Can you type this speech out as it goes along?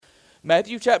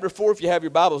Matthew chapter 4, if you have your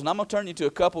Bibles, and I'm going to turn you to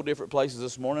a couple different places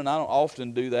this morning. I don't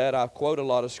often do that. I quote a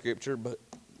lot of Scripture, but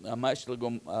I'm actually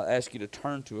going to ask you to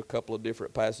turn to a couple of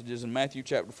different passages. And Matthew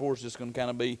chapter 4 is just going to kind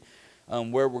of be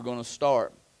where we're going to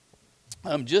start.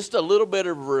 Just a little bit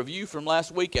of a review from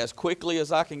last week as quickly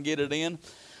as I can get it in.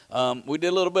 We did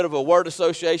a little bit of a word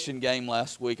association game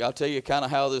last week. I'll tell you kind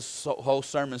of how this whole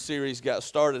sermon series got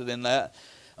started in that.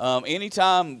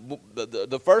 Anytime,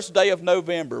 the first day of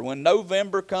November, when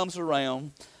November comes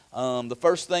around, the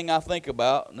first thing I think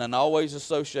about, and I always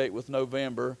associate with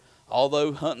November,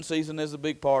 although hunting season is a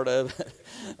big part of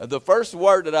it, the first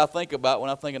word that I think about when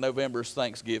I think of November is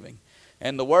Thanksgiving.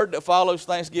 And the word that follows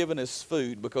Thanksgiving is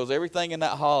food, because everything in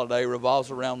that holiday revolves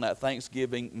around that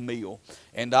Thanksgiving meal.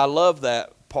 And I love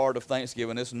that part of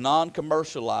Thanksgiving. It's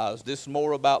non-commercialized. It's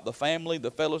more about the family,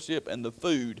 the fellowship, and the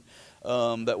food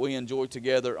that we enjoy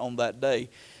together on that day.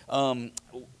 I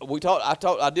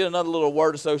did another little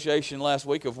word association last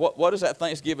week of what does that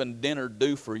Thanksgiving dinner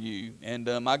do for you? And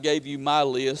I gave you my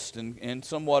list in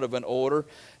somewhat of an order,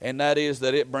 and that is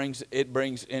that it brings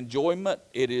enjoyment.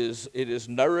 It is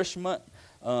nourishment.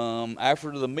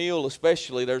 After the meal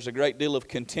especially, there's a great deal of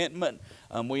contentment.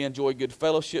 We enjoy good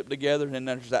fellowship together, and then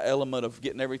there's that element of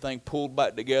getting everything pulled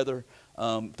back together.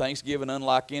 Thanksgiving,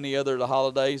 unlike any other of the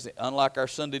holidays, unlike our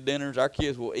Sunday dinners, our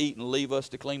kids will eat and leave us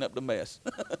to clean up the mess.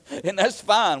 And that's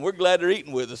fine. We're glad they're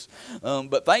eating with us.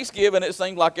 But Thanksgiving, it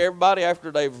seems like everybody,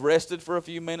 after they've rested for a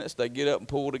few minutes, they get up and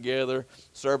pull together,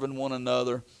 serving one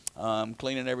another,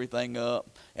 cleaning everything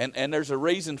up. And there's a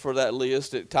reason for that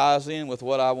list. It ties in with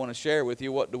what I want to share with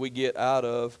you. What do we get out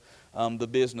of the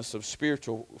business of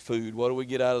spiritual food? What do we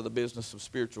get out of the business of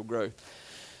spiritual growth?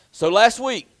 So last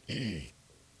week,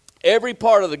 every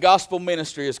part of the gospel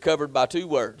ministry is covered by two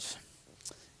words,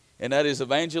 and that is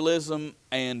evangelism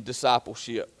and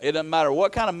discipleship. It doesn't matter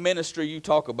what kind of ministry you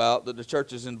talk about that the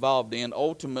church is involved in,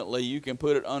 ultimately you can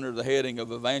put it under the heading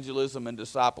of evangelism and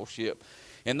discipleship.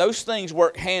 And those things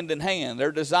work hand in hand.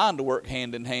 They're designed to work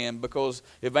hand in hand, because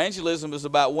evangelism is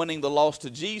about winning the lost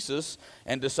to Jesus,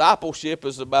 and discipleship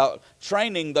is about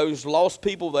training those lost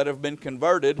people that have been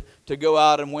converted to go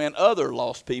out and win other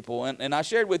lost people. And I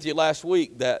shared with you last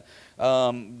week that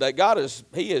God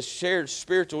has shared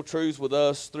spiritual truths with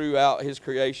us throughout His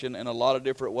creation in a lot of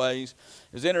different ways.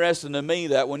 It's interesting to me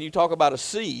that when you talk about a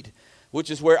seed, which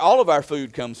is where all of our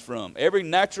food comes from. Every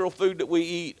natural food that we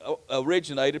eat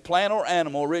originated, plant or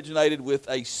animal, originated with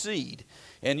a seed.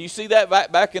 And you see that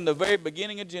back in the very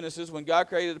beginning of Genesis, when God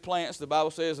created the plants, the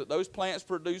Bible says that those plants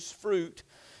produce fruit,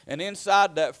 and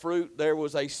inside that fruit there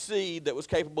was a seed that was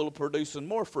capable of producing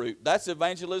more fruit. That's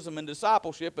evangelism and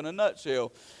discipleship in a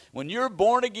nutshell. When you're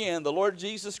born again, the Lord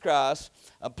Jesus Christ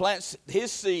plants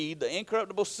His seed, the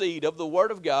incorruptible seed of the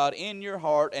Word of God, in your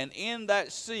heart, and in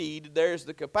that seed there's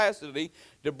the capacity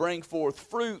to bring forth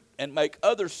fruit and make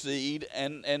other seed,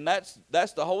 and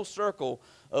that's the whole circle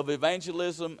of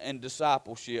evangelism and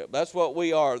discipleship. That's what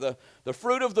we are. The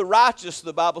fruit of the righteous,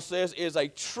 the Bible says, is a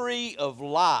tree of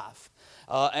life.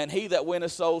 And he that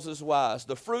winneth souls is wise.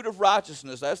 The fruit of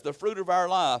righteousness, that's the fruit of our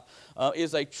life,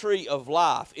 is a tree of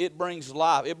life. It brings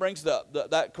life. It brings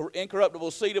that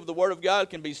incorruptible seed of the Word of God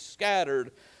can be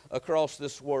scattered across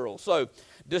this world. So,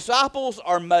 disciples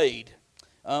are made.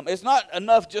 It's not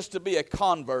enough just to be a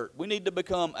convert. We need to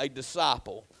become a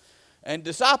disciple. And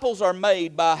disciples are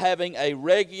made by having a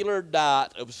regular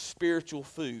diet of spiritual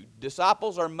food.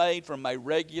 Disciples are made from a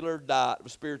regular diet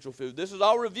of spiritual food. This is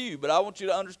all review, but I want you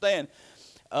to understand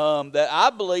that I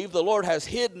believe the Lord has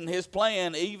hidden His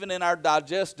plan even in our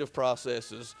digestive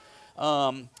processes.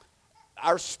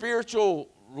 Our spiritual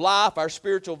life, our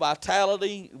spiritual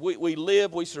vitality, we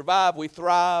live, we survive, we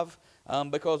thrive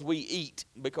because we eat,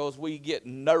 because we get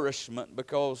nourishment,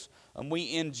 because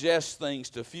we ingest things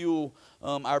to fuel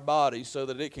our bodies so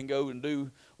that it can go and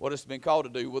do what it's been called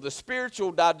to do. Well, the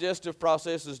spiritual digestive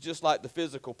process is just like the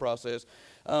physical process.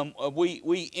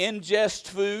 We ingest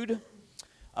food.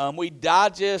 We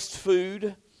digest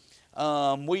food.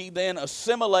 We then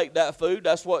assimilate that food.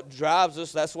 That's what drives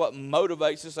us. That's what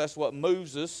motivates us. That's what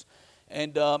moves us.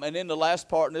 And then the last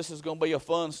part, and this is going to be a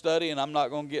fun study, and I'm not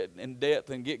going to get in depth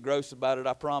and get gross about it,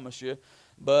 I promise you.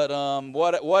 But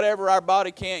whatever our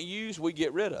body can't use, we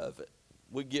get rid of it.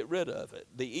 We get rid of it.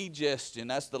 The egestion,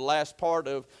 that's the last part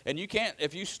of, and you can't,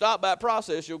 if you stop that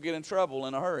process, you'll get in trouble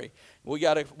in a hurry. We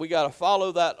got to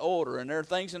follow that order. And there are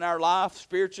things in our life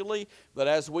spiritually that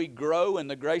as we grow in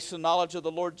the grace and knowledge of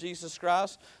the Lord Jesus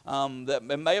Christ, that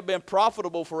it may have been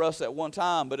profitable for us at one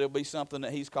time, but it'll be something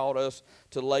that He's called us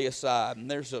to lay aside.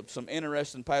 And there's some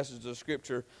interesting passages of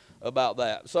Scripture about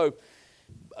that. So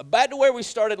back to where we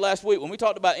started last week when we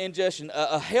talked about ingestion,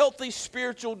 a healthy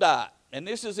spiritual diet. and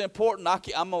this is important,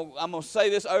 I'm going to say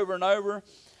this over and over,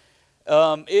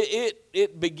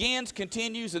 it begins,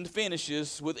 continues, and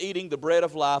finishes with eating the bread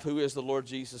of life, who is the Lord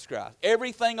Jesus Christ.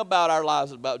 Everything about our lives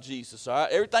is about Jesus, all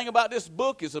right? Everything about this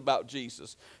book is about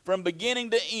Jesus, from beginning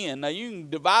to end. Now, you can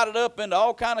divide it up into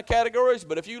all kind of categories,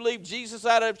 but if you leave Jesus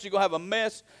out of it, you're going to have a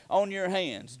mess on your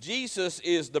hands. Jesus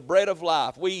is the bread of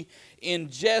life. We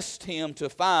ingest him to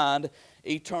find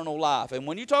eternal life. And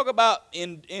when you talk about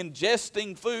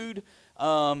ingesting food,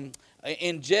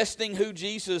 ingesting who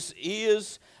Jesus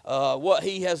is, what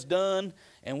he has done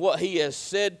and what he has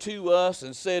said to us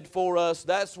and said for us,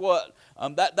 that's what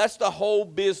that's the whole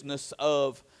business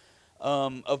of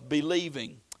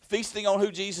believing. Feasting on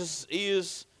who Jesus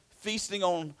is, feasting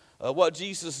on what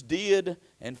Jesus did,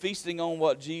 and feasting on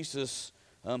what Jesus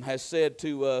has said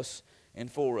to us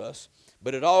and for us.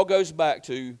 But it all goes back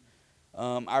to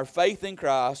our faith in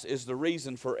Christ is the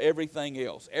reason for everything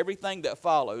else. Everything that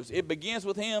follows. It begins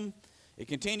with him, it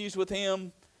continues with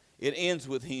him, it ends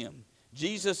with him.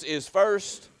 Jesus is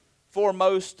first,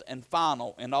 foremost, and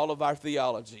final in all of our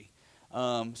theology.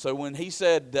 So when he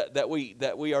said that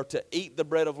we are to eat the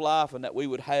bread of life and that we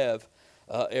would have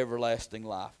everlasting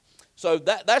life. So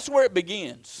that's where it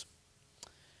begins.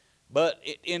 But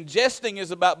ingesting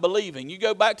is about believing. You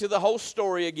go back to the whole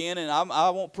story again, and I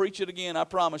won't preach it again, I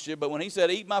promise you. But when he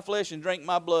said, eat my flesh and drink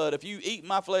my blood, if you eat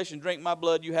my flesh and drink my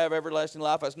blood, you have everlasting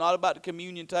life. It's not about the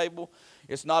communion table.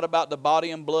 It's not about the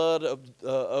body and blood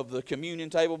of the communion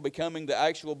table becoming the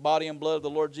actual body and blood of the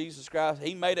Lord Jesus Christ.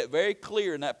 He made it very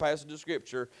clear in that passage of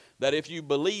Scripture that if you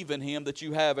believe in him, that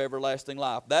you have everlasting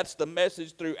life. That's the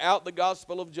message throughout the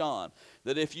Gospel of John,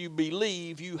 that if you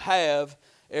believe, you have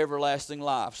everlasting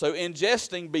life. So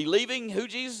ingesting, believing who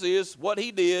Jesus is, what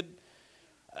he did,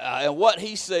 and what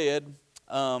he said,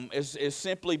 is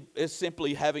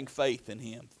simply having faith in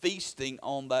him, feasting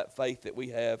on that faith that we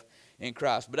have in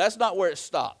Christ. But that's not where it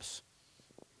stops.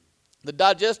 The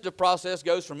digestive process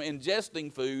goes from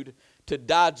ingesting food to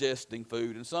digesting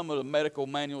food, and some of the medical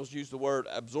manuals use the word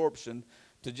absorption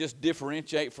to just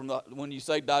differentiate from when you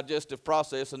say digestive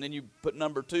process, and then you put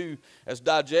number 2 as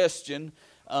digestion.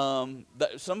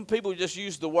 Some people just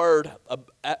use the word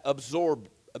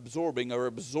absorbing or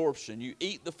absorption. You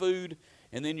eat the food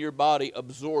and then your body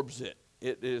absorbs it.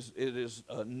 It is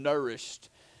nourished.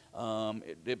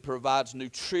 It provides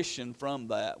nutrition from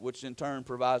that, which in turn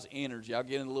provides energy. I'll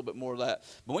get into a little bit more of that.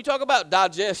 But when we talk about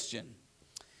digestion,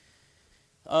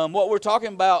 what we're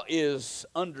talking about is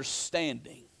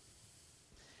understanding.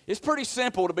 It's pretty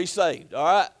simple to be saved, all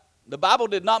right? The Bible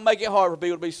did not make it hard for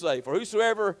people to be saved. For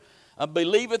whosoever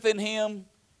believeth in him,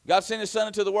 God sent his Son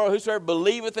into the world. Whosoever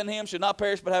believeth in him should not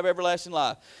perish but have everlasting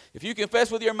life. If you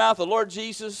confess with your mouth the Lord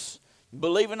Jesus,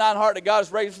 believe in thine heart that God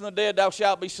is raised from the dead, thou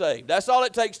shalt be saved. That's all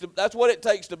it takes. That's what it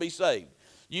takes to be saved.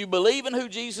 You believe in who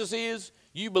Jesus is.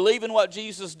 You believe in what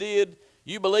Jesus did.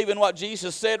 You believe in what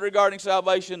Jesus said regarding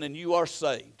salvation, and you are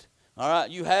saved. All right?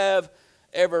 You have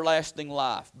everlasting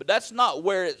life. But that's not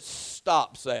where it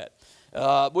stops at.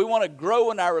 We want to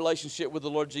grow in our relationship with the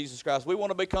Lord Jesus Christ. We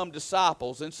want to become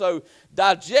disciples. And so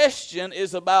digestion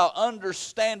is about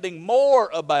understanding more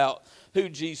about who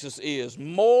Jesus is,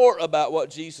 more about what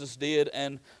Jesus did,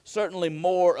 and certainly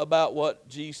more about what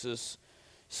Jesus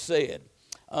said.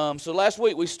 So last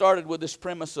week we started with this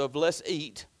premise of let's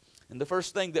eat. And the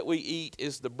first thing that we eat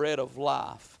is the bread of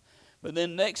life. But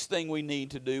then next thing we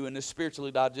need to do in this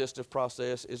spiritually digestive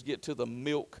process is get to the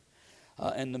milk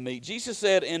and the meat. Jesus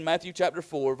said in Matthew chapter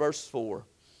 4, verse 4,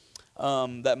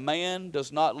 that man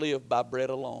does not live by bread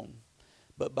alone,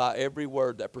 but by every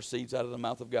word that proceeds out of the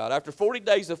mouth of God. After 40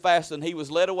 days of fasting, he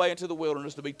was led away into the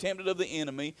wilderness to be tempted of the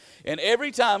enemy. And every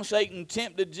time Satan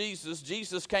tempted Jesus,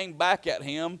 Jesus came back at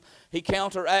him. He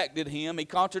counteracted him. He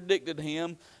contradicted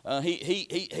him.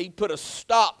 He put a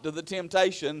stop to the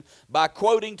temptation by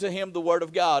quoting to him the word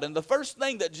of God. And the first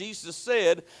thing that Jesus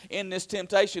said in this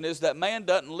temptation is that man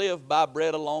doesn't live by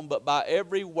bread alone, but by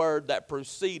every word that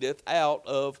proceedeth out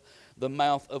of the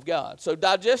mouth of God. So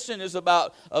digestion is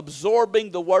about absorbing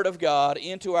the Word of God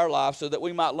into our life so that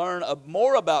we might learn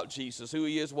more about Jesus, who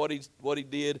he is, what he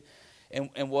did,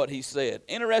 and what he said.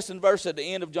 Interesting verse at the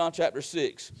end of John chapter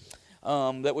 6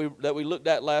 that we looked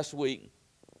at last week.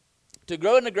 To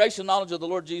grow in the grace and knowledge of the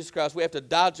Lord Jesus Christ, we have to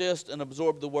digest and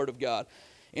absorb the Word of God.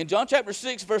 In John chapter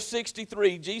 6, verse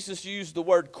 63, Jesus used the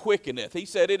word quickeneth. He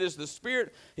said it is the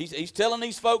Spirit. He's telling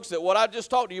these folks that what I just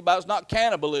talked to you about is not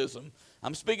cannibalism.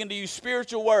 I'm speaking to you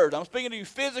spiritual words. I'm speaking to you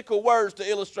physical words to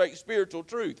illustrate spiritual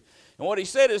truth. And what he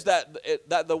said is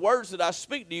that the words that I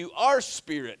speak to you are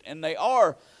spirit, and they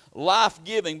are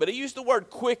life-giving. But he used the word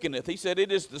quickeneth. He said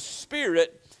it is the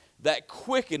Spirit that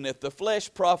quickeneth, the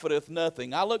flesh profiteth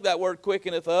nothing. I looked that word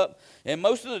quickeneth up, and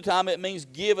most of the time it means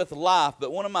giveth life.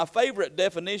 But one of my favorite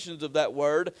definitions of that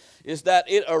word is that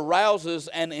it arouses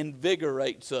and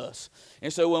invigorates us.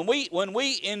 And so when we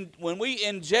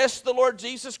ingest the Lord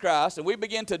Jesus Christ and we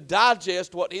begin to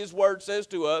digest what His Word says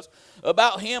to us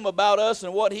about Him, about us,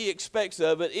 and what He expects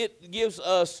of it, it gives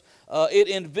us, it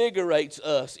invigorates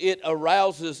us, it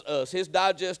arouses us. His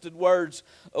digested words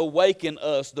awaken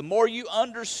us. The more you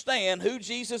understand who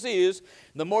Jesus is,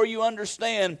 the more you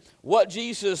understand what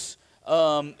Jesus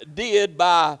did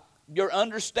by your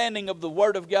understanding of the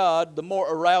Word of God, the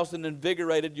more aroused and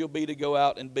invigorated you'll be to go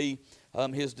out and be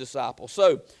His disciple.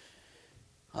 So,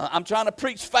 I'm trying to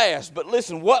preach fast, but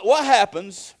listen, what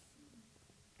happens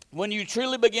when you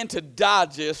truly begin to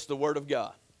digest the Word of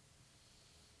God?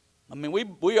 I mean,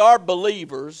 we are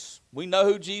believers. We know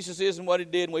who Jesus is and what He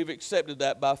did, and we've accepted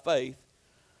that by faith.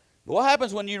 But what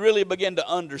happens when you really begin to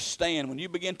understand, when you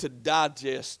begin to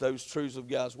digest those truths of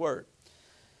God's Word?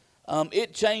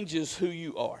 It changes who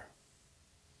you are.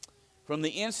 From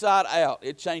the inside out,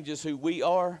 it changes who we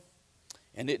are,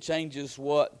 and it changes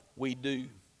what we do.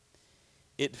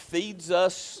 It feeds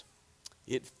us,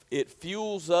 it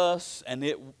fuels us, and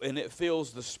it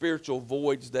fills the spiritual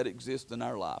voids that exist in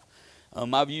our life.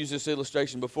 I've used this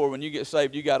illustration before. When you get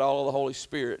saved, you got all of the Holy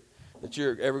Spirit that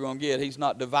you're ever going to get. He's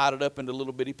not divided up into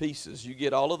little bitty pieces. You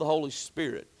get all of the Holy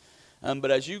Spirit.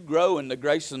 But as you grow in the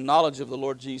grace and knowledge of the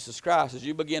Lord Jesus Christ, as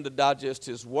you begin to digest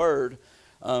His Word,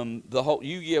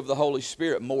 you give the Holy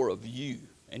Spirit more of you.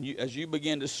 And as you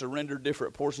begin to surrender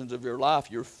different portions of your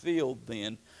life, you're filled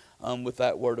then with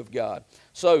that Word of God.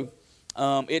 So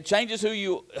it changes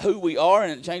who we are,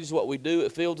 and it changes what we do.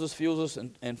 It fills us, fuels us,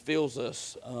 and fills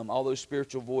us, all those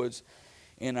spiritual voids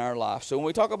in our life. So when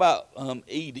we talk about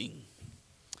eating,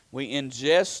 we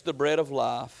ingest the bread of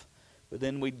life, but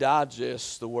then we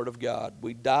digest the Word of God.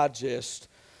 We digest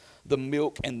the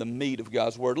milk and the meat of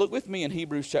God's Word. Look with me in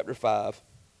Hebrews chapter 5,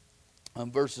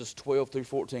 verses 12 through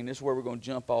 14. This is where we're going to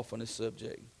jump off on this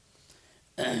subject.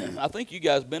 I think you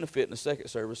guys benefit in the second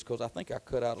service because I think I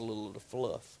cut out a little of the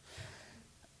fluff.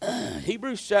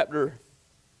 Hebrews chapter,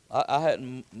 I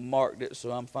hadn't marked it,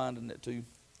 so I'm finding it too.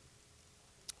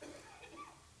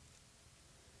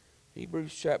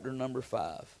 Hebrews chapter number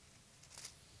 5.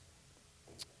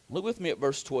 Look with me at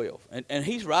verse 12. And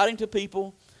he's writing to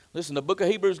people. Listen, the book of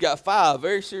Hebrews got 5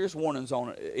 very serious warnings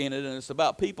in it, and it's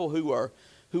about people who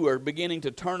are beginning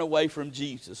to turn away from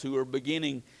Jesus, who are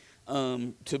beginning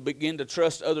to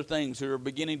trust other things, who are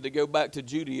beginning to go back to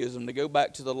Judaism, to go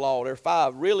back to the law. There are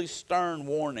 5 really stern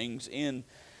warnings in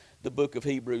the book of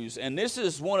Hebrews. And this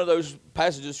is one of those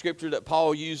passages of Scripture that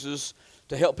Paul uses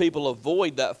to help people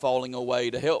avoid that falling away,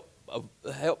 to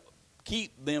help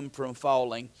keep them from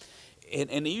falling.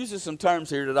 And he uses some terms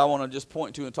here that I want to just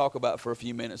point to and talk about for a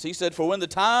few minutes. He said, for the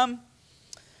time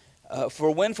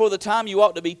you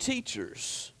ought to be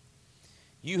teachers,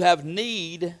 you have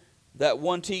need that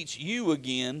one teach you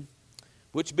again,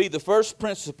 which be the first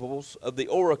principles of the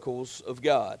oracles of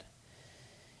God,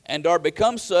 and are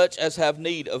become such as have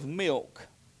need of milk,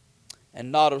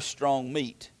 and not of strong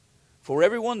meat. For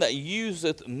everyone that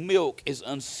useth milk is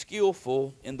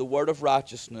unskillful in the word of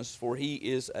righteousness, for he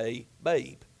is a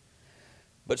babe.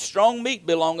 But strong meat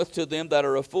belongeth to them that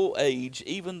are of full age,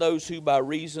 even those who by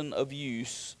reason of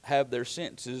use have their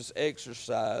senses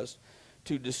exercised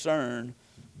to discern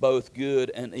both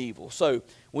good and evil. So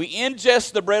we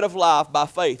ingest the bread of life by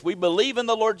faith. We believe in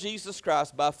the Lord Jesus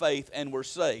Christ by faith, and we're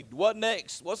saved. What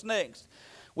next? What's next?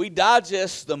 We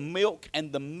digest the milk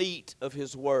and the meat of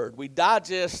His Word. We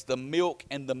digest the milk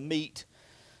and the meat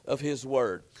of His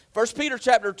Word. 1 Peter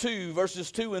chapter 2,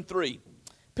 verses 2 and 3.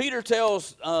 Peter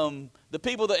tells the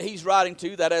people that he's writing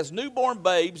to that as newborn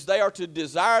babes, they are to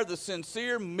desire the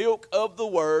sincere milk of the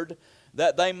Word,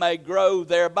 that they may grow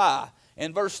thereby.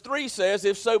 And verse 3 says,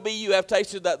 if so be you have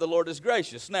tasted that the Lord is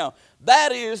gracious. Now,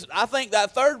 I think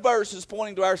that third verse is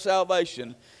pointing to our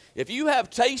salvation. If you have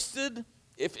tasted,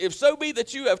 if so be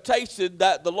that you have tasted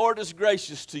that the Lord is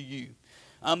gracious to you,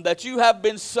 that you have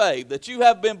been saved, that you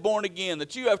have been born again,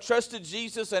 that you have trusted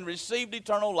Jesus and received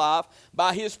eternal life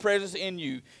by His presence in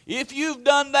you. If you've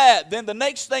done that, then the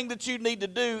next thing that you need to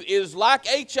do is, like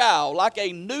a child, like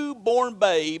a newborn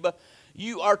babe,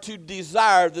 you are to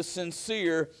desire the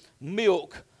sincere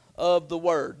milk of the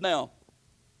Word. Now,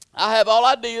 I have all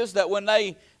ideas that when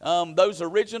those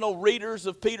original readers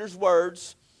of Peter's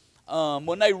words,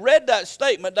 when they read that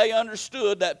statement, they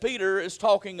understood that Peter is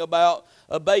talking about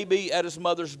a baby at his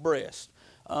mother's breast.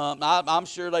 I'm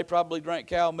sure they probably drank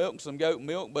cow milk and some goat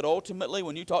milk, but ultimately,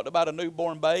 when you talked about a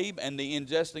newborn babe and the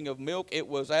ingesting of milk, it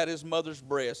was at his mother's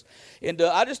breast. And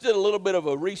I just did a little bit of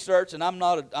a research, and I'm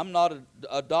not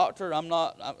a doctor, I'm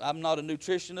not a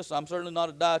nutritionist, I'm certainly not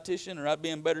a dietitian, or I'd be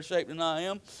in better shape than I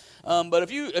am. But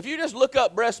if you just look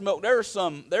up breast milk, there are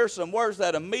some words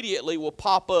that immediately will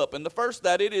pop up, and the first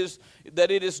that it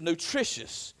is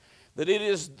nutritious. That it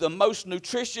is the most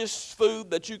nutritious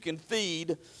food that you can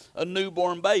feed a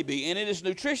newborn baby. And it is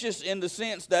nutritious in the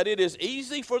sense that it is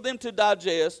easy for them to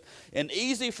digest and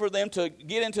easy for them to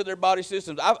get into their body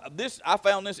systems. I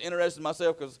found this interesting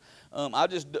myself because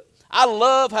I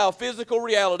love how physical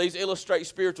realities illustrate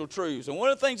spiritual truths. And one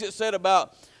of the things it said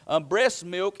about breast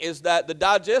milk is that the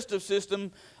digestive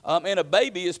system in a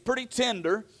baby is pretty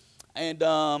tender. And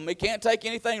it can't take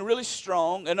anything really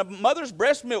strong. And a mother's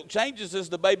breast milk changes as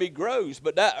the baby grows.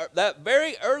 But that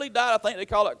very early diet, I think they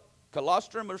call it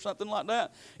colostrum or something like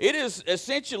that, it is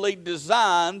essentially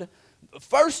designed,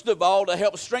 first of all, to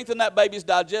help strengthen that baby's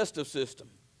digestive system.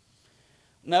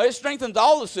 Now, it strengthens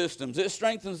all the systems. It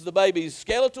strengthens the baby's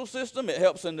skeletal system. It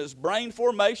helps in its brain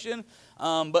formation.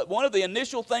 But one of the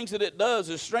initial things that it does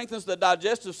is strengthens the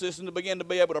digestive system to begin to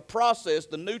be able to process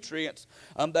the nutrients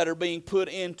that are being put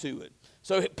into it.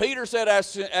 So Peter said,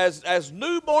 as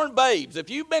newborn babes,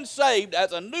 if you've been saved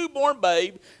as a newborn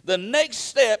babe, the next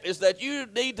step is that you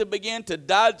need to begin to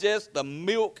digest the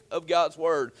milk of God's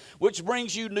Word, which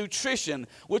brings you nutrition,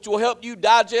 which will help you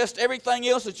digest everything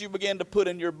else that you begin to put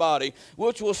in your body,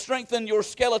 which will strengthen your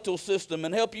skeletal system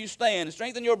and help you stand,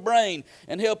 strengthen your brain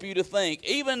and help you to think.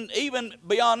 Even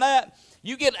beyond that,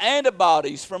 you get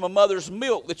antibodies from a mother's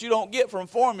milk that you don't get from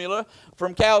formula,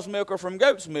 from cow's milk, or from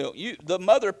goat's milk. The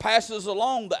mother passes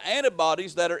along the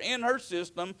antibodies that are in her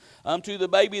system to the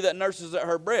baby that nurses at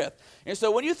her breast. And so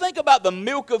when you think about the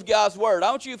milk of God's Word, I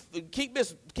want you to keep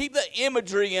the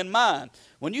imagery in mind.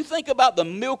 When you think about the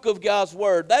milk of God's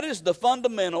Word, that is the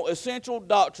fundamental, essential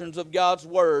doctrines of God's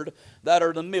Word that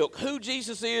are the milk. Who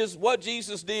Jesus is, what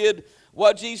Jesus did,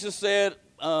 what Jesus said,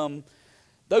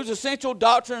 those essential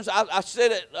doctrines, I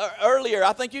said it earlier,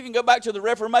 I think you can go back to the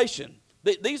Reformation.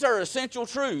 These are essential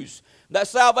truths. That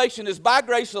salvation is by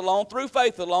grace alone, through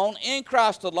faith alone, in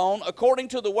Christ alone, according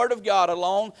to the Word of God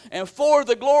alone, and for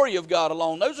the glory of God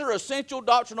alone. Those are essential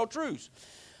doctrinal truths.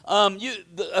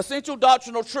 The essential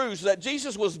doctrinal truths that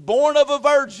Jesus was born of a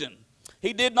virgin.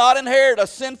 He did not inherit a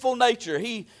sinful nature.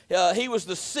 He was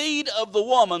the seed of the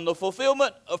woman, the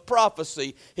fulfillment of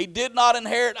prophecy. He did not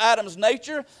inherit Adam's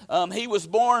nature. He was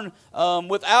born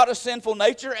without a sinful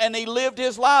nature, and he lived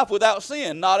his life without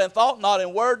sin, not in thought, not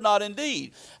in word, not in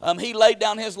deed. He laid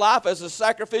down his life as a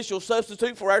sacrificial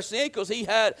substitute for our sin because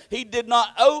he did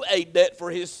not owe a debt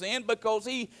for his sin because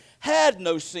he had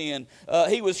no sin.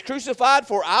 He was crucified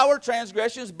for our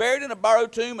transgressions, buried in a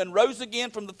borrowed tomb, and rose again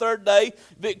from the third day,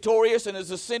 victorious, and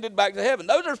is ascended back to heaven.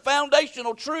 Those are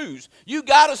foundational truths. You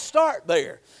got to start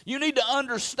there. You need to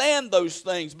understand those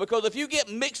things, because if you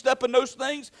get mixed up in those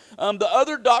things, the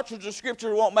other doctrines of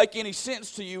Scripture won't make any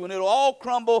sense to you, and it'll all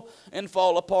crumble and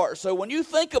fall apart. So when you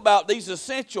think about these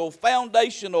essential,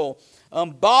 foundational,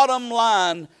 bottom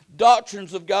line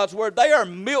doctrines of God's Word, they are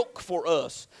milk for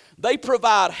us. They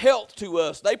provide health to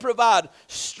us. They provide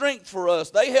strength for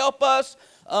us. They help us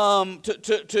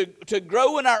to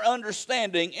grow in our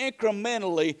understanding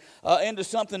incrementally into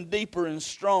something deeper and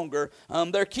stronger.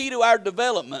 They're key to our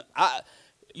development.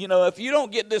 If you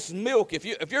don't get this milk,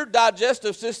 if your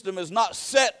digestive system is not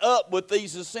set up with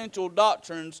these essential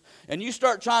doctrines, and you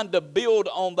start trying to build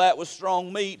on that with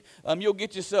strong meat, you'll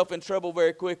get yourself in trouble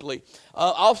very quickly.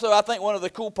 Also, I think one of the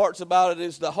cool parts about it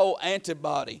is the whole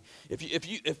antibody.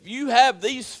 If you have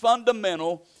these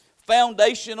fundamental,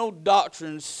 foundational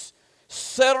doctrines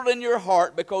settled in your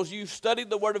heart because you've studied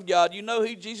the Word of God, you know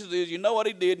who Jesus is, you know what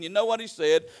He did, and you know what He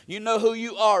said, you know who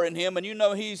you are in Him, and you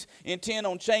know He's intent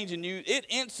on changing you, it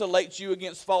insulates you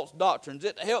against false doctrines.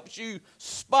 It helps you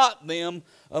spot them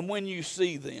when you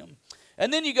see them.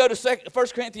 And then you go to 1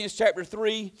 Corinthians chapter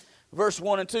 3, verse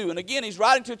 1 and 2. And again, he's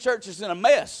writing to a church that's in a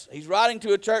mess. He's writing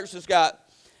to a church that's got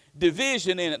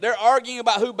division in it. They're arguing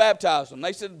about who baptized them.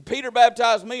 They said, Peter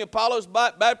baptized me, Apollos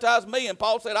baptized me, and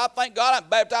Paul said, I thank God I haven't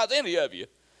baptized any of you.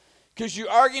 Because you're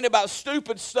arguing about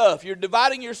stupid stuff. You're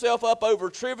dividing yourself up over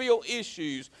trivial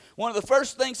issues. One of the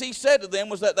first things he said to them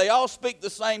was that they all speak the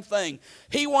same thing.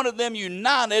 He wanted them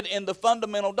united in the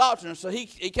fundamental doctrine. So he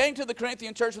came to the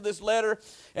Corinthian church with this letter,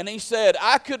 and he said,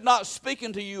 I could not speak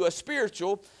unto you as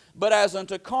spiritual, but as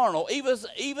unto carnal,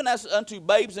 even as unto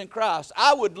babes in Christ.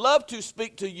 I would love to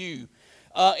speak to you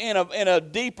in a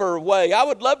deeper way. I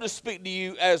would love to speak to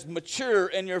you as mature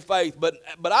in your faith, but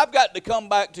I've got to come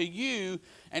back to you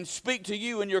and speak to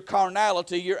you in your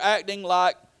carnality, you're acting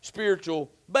like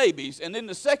spiritual babies. And then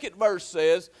the second verse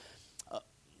says,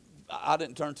 I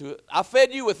didn't turn to it, I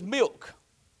fed you with milk.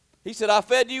 He said, I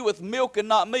fed you with milk and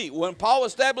not meat. When Paul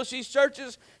established these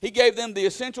churches, he gave them the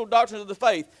essential doctrines of the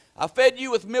faith. I fed you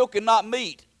with milk and not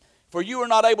meat, for you were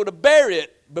not able to bear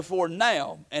it before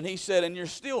now. And he said, and you're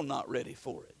still not ready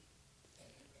for it.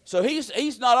 So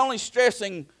he's not only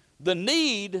stressing the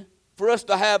need for us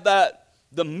to have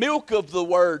the milk of the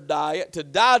word diet, to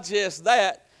digest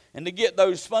that, and to get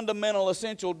those fundamental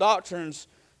essential doctrines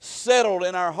settled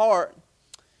in our heart.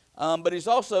 But he's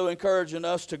also encouraging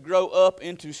us to grow up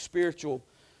into spiritual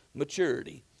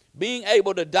maturity. Being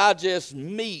able to digest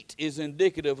meat is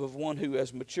indicative of one who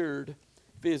has matured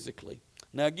physically.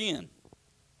 Now again,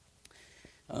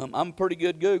 I'm a pretty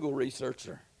good Google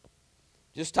researcher.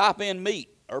 Just type in meat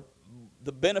or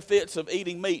the benefits of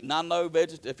eating meat. And I know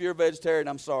if you're a vegetarian,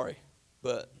 I'm sorry.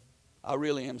 But I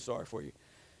really am sorry for you.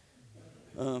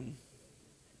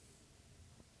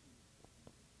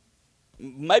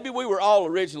 Maybe we were all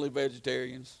originally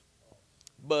vegetarians,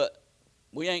 but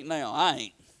we ain't now. I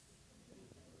ain't.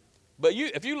 But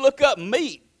if you look up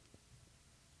meat,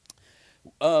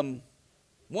 one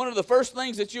of the first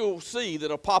things that you'll see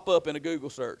that'll pop up in a Google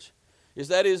search is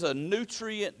that is a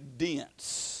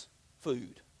nutrient-dense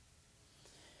food.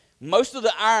 Most of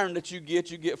the iron that you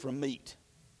get from meat.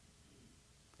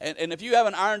 And if you have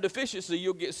an iron deficiency,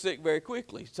 you'll get sick very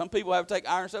quickly. Some people have to take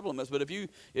iron supplements, but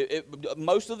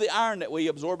most of the iron that we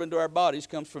absorb into our bodies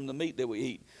comes from the meat that we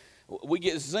eat. We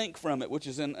get zinc from it, which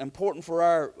is important for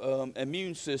our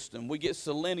immune system. We get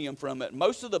selenium from it.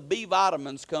 Most of the B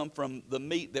vitamins come from the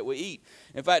meat that we eat.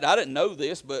 In fact, I didn't know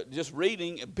this, but just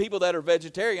reading, people that are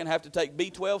vegetarian have to take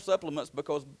B12 supplements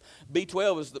because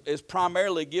B12 is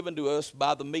primarily given to us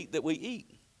by the meat that we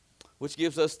eat, which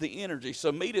gives us the energy.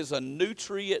 So meat is a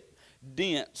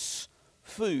nutrient-dense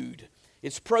food.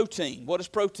 It's protein. What does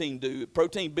protein do?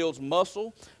 Protein builds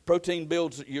muscle. Protein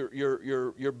builds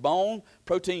your bone.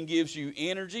 Protein gives you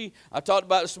energy. I talked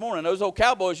about it this morning. Those old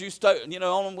cowboys used to,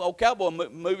 on old cowboy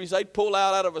movies, they'd pull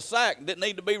out of a sack. Didn't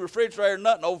need to be refrigerated or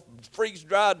nothing. Old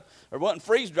freeze-dried, or wasn't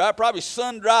freeze-dried, probably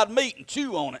sun-dried meat and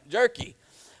chew on it, jerky.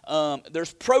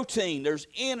 There's protein, there's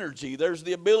energy, there's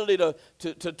the ability to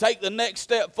take the next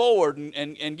step forward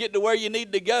and get to where you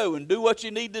need to go and do what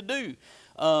you need to do.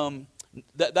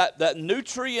 That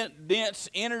nutrient-dense,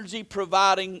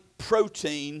 energy-providing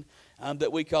protein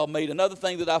that we call meat. Another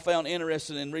thing that I found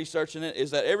interesting in researching it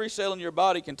is that every cell in your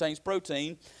body contains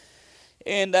protein.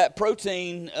 And that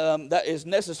protein that is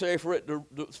necessary for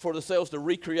the cells to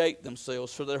recreate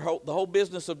themselves. So the whole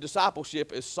business of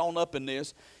discipleship is sewn up in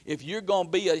this. If you're going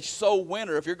to be a soul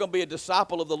winner, if you're going to be a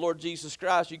disciple of the Lord Jesus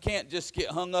Christ, you can't just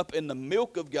get hung up in the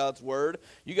milk of God's Word.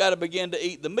 You got to begin to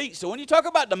eat the meat. So when you talk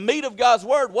about the meat of God's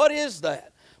Word, what is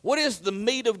that? What is the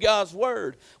meat of God's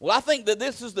Word? Well, I think that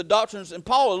this is the doctrines, and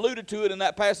Paul alluded to it in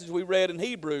that passage we read in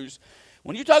Hebrews.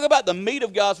 When you talk about the meat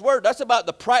of God's Word, that's about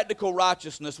the practical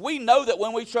righteousness. We know that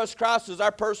when we trust Christ as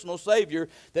our personal Savior,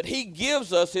 that He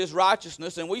gives us His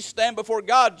righteousness and we stand before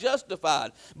God justified.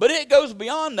 But it goes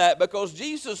beyond that because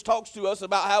Jesus talks to us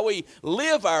about how we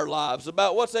live our lives,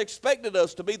 about what's expected of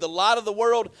us to be the light of the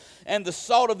world and the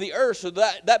salt of the earth. So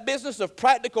that business of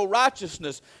practical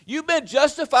righteousness, you've been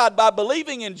justified by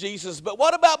believing in Jesus, but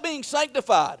what about being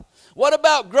sanctified? What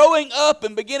about growing up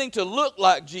and beginning to look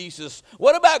like Jesus?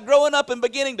 What about growing up and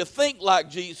beginning to think like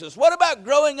Jesus? What about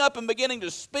growing up and beginning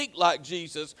to speak like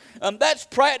Jesus? That's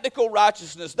practical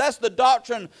righteousness. That's the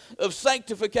doctrine of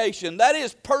sanctification. That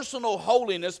is personal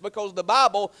holiness because the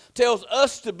Bible tells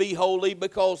us to be holy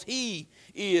because He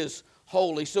is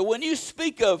holy. So when you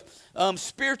speak of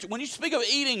when you speak of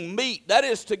eating meat, that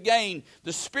is to gain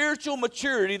the spiritual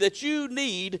maturity that you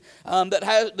need,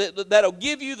 that'll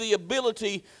give you the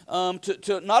ability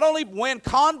to not only win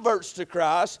converts to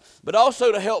Christ, but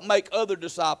also to help make other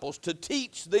disciples, to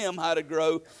teach them how to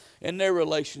grow in their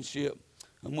relationship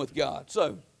with God.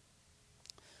 So,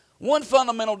 one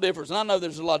fundamental difference, and I know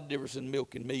there's a lot of difference in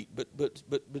milk and meat,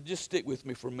 but just stick with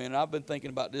me for a minute. I've been thinking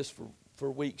about this for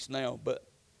weeks now, but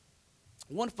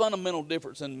one fundamental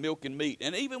difference in milk and meat,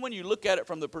 and even when you look at it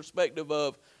from the perspective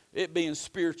of it being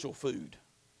spiritual food,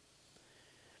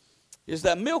 is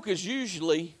that milk is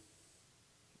usually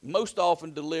most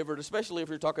often delivered, especially if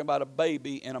you're talking about a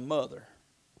baby and a mother.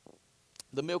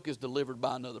 The milk is delivered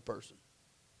by another person.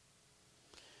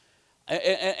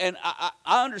 And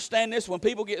I understand this. When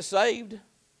people get saved,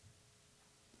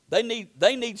 they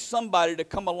need somebody to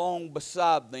come along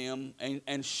beside them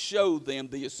and show them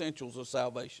the essentials of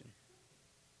salvation.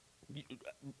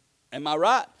 Am I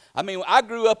right? I mean, I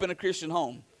grew up in a Christian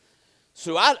home.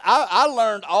 So I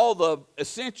learned all the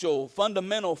essential,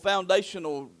 fundamental,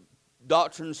 foundational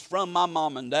doctrines from my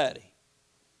mom and daddy.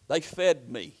 They fed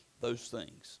me those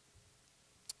things.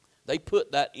 They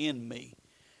put that in me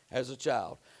as a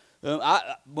child.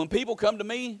 When people come to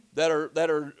me that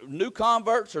are new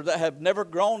converts or that have never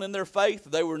grown in their faith,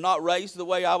 they were not raised the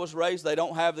way I was raised. They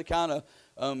don't have the kind of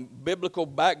biblical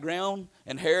background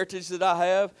and heritage that I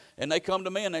have, and they come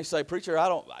to me and they say, "Preacher, I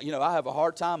have a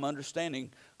hard time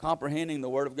comprehending the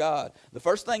Word of God." The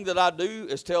first thing that I do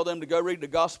is tell them to go read the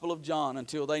Gospel of John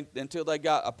until they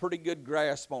got a pretty good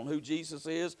grasp on who Jesus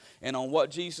is and on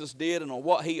what Jesus did and on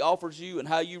what He offers you and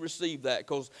how you receive that.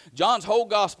 Because John's whole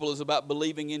Gospel is about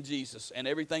believing in Jesus and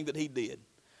everything that He did.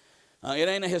 It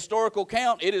ain't a historical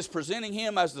account. It is presenting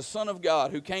Him as the Son of God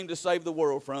who came to save the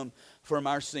world from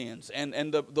our sins.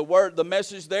 And the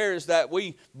message there is that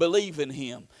we believe in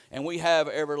Him and we have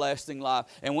everlasting life.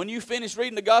 And when you finish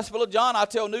reading the Gospel of John, I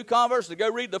tell new converts to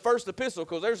go read the first epistle,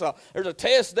 because there's a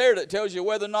test there that tells you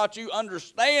whether or not you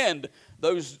understand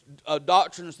those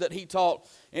doctrines that he taught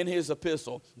in his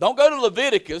epistle. Don't go to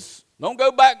Leviticus. Don't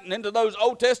go back into those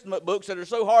Old Testament books that are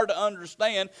so hard to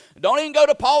understand. Don't even go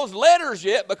to Paul's letters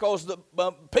yet, because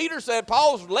Peter said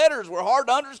Paul's letters were hard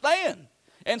to understand.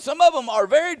 And some of them are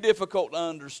very difficult to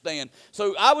understand.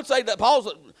 So I would say that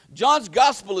John's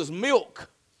gospel is milk.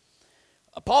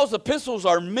 Paul's epistles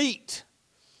are meat.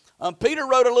 Peter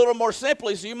wrote a little more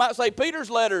simply, so you might say Peter's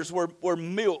letters were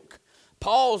milk.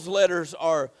 Paul's letters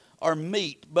are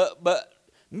meat. But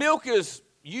milk is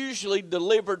usually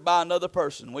delivered by another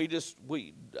person.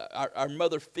 Our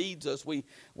mother feeds us. We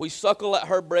suckle at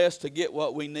her breast to get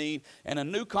what we need. And a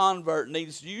new convert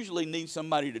usually needs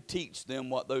somebody to teach them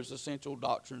what those essential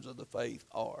doctrines of the faith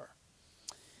are.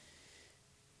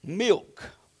 Milk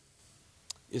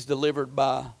is delivered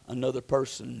by another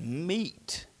person.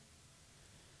 Meat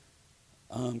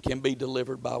can be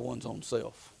delivered by one's own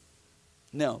self.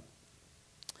 Now,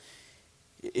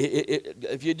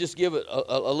 if you just give it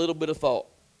a little bit of thought,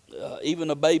 when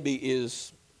a baby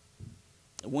is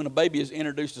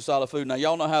introduced to solid food. Now,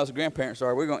 y'all know how as grandparents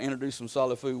are. We're going to introduce some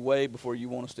solid food way before you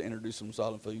want us to introduce some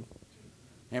solid food.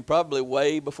 And probably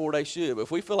way before they should. But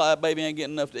if we feel like that baby ain't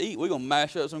getting enough to eat, we're going to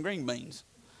mash up some green beans.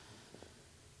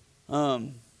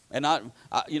 And I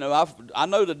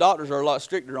know the doctors are a lot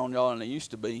stricter on y'all than they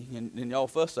used to be, and y'all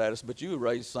fuss at us, but you were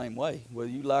raised the same way, whether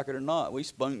you like it or not.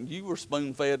 You were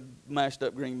spoon-fed mashed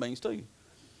up green beans too.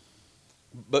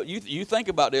 But you think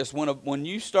about this, when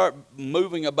you start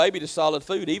moving a baby to solid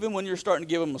food, even when you're starting to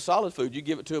give them a solid food, you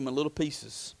give it to them in little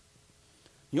pieces.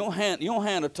 You don't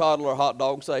hand a toddler a hot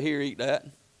dog and say, "Here, eat that,"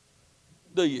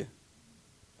 do you?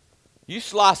 You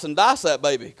slice and dice that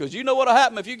baby, because you know what'll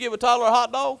happen if you give a toddler a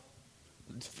hot dog?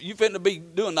 You finna be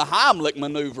doing the Heimlich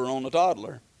maneuver on the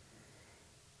toddler.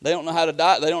 They don't know how to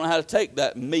diet. They don't know how to take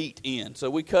that meat in. So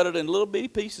we cut it in little bitty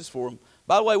pieces for them.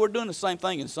 By the way, we're doing the same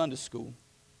thing in Sunday school,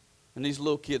 in these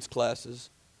little kids' classes.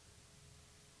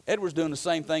 Edward's doing the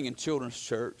same thing in children's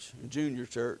church, in junior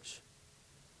church.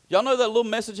 Y'all know that little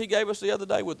message he gave us the other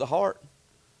day with the heart?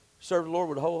 Serve the Lord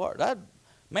with the whole heart.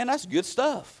 That's good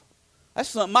stuff. That's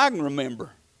something I can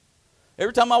remember.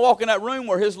 Every time I walk in that room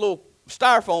where his little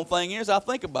styrofoam thing is, I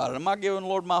think about it. Am I giving the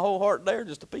Lord my whole heart there?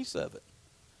 Just a piece of it.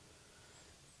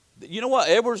 You know what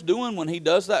Edward's doing when he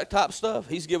does that type of stuff?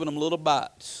 He's giving them little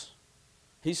bites.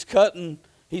 He's cutting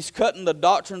the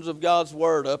doctrines of God's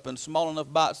word up in small enough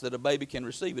bites that a baby can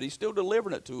receive it. He's still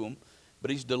delivering it to them,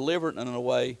 but he's delivering it in a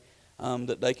way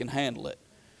that they can handle it.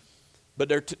 But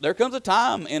there comes a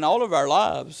time in all of our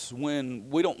lives when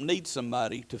we don't need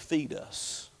somebody to feed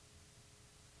us.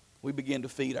 We begin to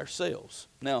feed ourselves.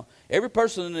 Now, every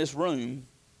person in this room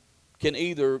can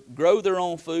either grow their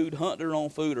own food, hunt their own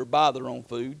food, or buy their own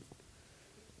food.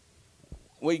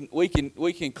 We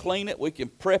can clean it, we can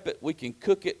prep it, we can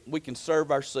cook it, we can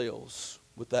serve ourselves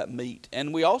with that meat.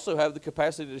 And we also have the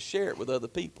capacity to share it with other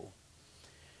people.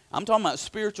 I'm talking about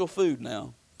spiritual food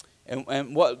now.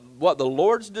 And what the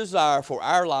Lord's desire for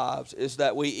our lives is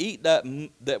that we eat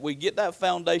that we get that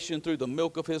foundation through the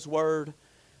milk of His Word.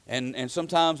 And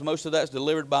sometimes most of that's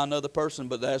delivered by another person.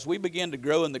 But as we begin to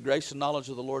grow in the grace and knowledge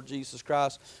of the Lord Jesus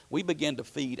Christ, we begin to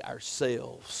feed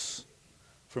ourselves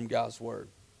from God's Word.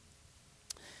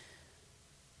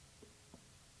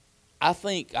 I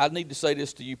think I need to say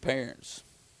this to you parents.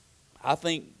 I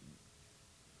think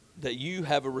that you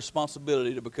have a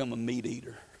responsibility to become a meat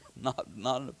eater. Not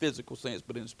in a physical sense,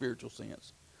 but in a spiritual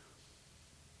sense.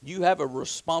 You have a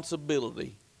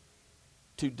responsibility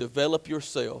to develop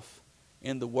yourself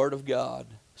in the Word of God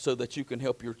so that you can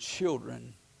help your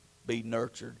children be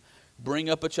nurtured. Bring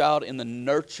up a child in the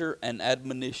nurture and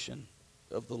admonition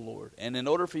of the Lord. And in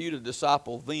order for you to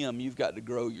disciple them, you've got to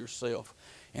grow yourself.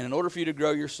 And in order for you to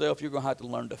grow yourself, you're going to have to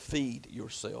learn to feed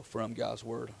yourself from God's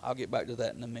Word. I'll get back to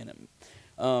that in a minute.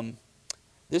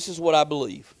 This is what I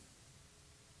believe.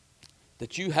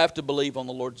 That you have to believe on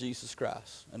the Lord Jesus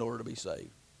Christ in order to be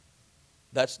saved.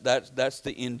 That's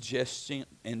the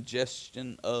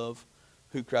ingestion of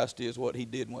who Christ is, what He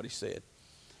did and what He said.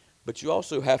 But you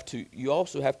also have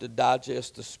to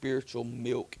digest the spiritual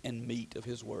milk and meat of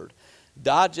His Word.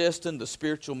 Digesting the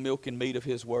spiritual milk and meat of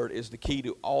His Word is the key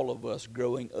to all of us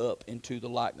growing up into the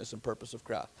likeness and purpose of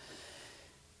Christ.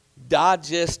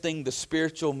 Digesting the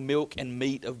spiritual milk and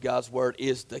meat of God's Word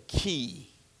is the key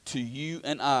to you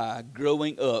and I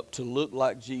growing up to look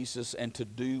like Jesus and to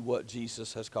do what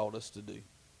Jesus has called us to do.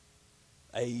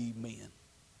 Amen.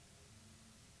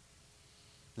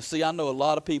 Now, see, I know a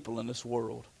lot of people in this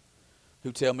world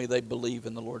who tell me they believe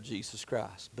in the Lord Jesus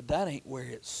Christ, but that ain't where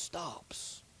it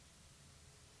stops.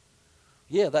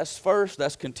 Yeah, that's first,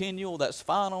 that's continual, that's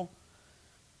final.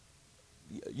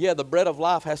 Yeah, the bread of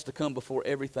life has to come before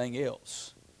everything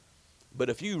else. But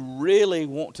if you really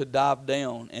want to dive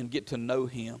down and get to know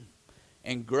Him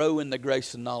and grow in the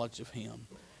grace and knowledge of Him,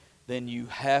 then you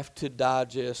have to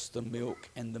digest the milk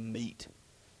and the meat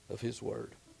of His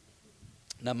Word.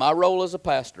 Now, my role as a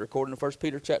pastor, according to 1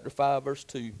 Peter chapter 5, verse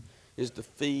 2, is to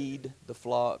feed the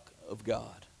flock of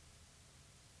God.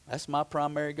 That's my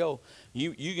primary goal.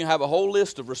 You can have a whole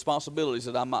list of responsibilities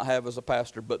that I might have as a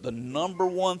pastor, but the number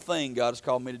one thing God has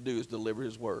called me to do is deliver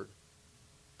His Word,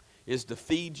 is to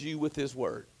feed you with His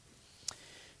Word.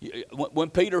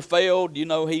 When Peter failed, you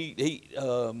know, he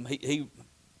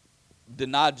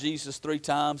denied Jesus 3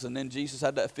 times, and then Jesus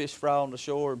had that fish fry on the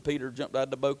shore, and Peter jumped out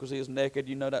of the boat because he was naked.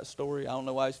 You know that story? I don't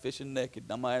know why he's fishing naked.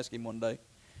 I'm going to ask him one day.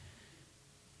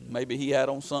 Maybe he had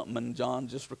on something, and John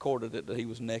just recorded it that he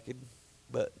was naked.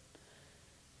 But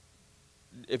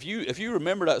if you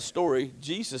remember that story,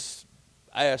 Jesus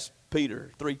asked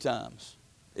Peter 3 times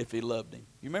if he loved him.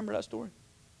 You remember that story?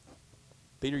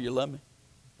 Peter, you love me?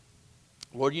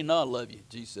 Lord, you know I love you.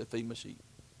 Jesus said, feed my sheep.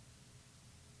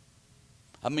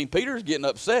 I mean, Peter's getting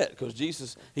upset because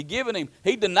Jesus, he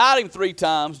denied him 3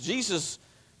 times. Jesus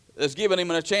has given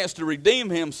him a chance to redeem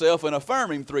himself and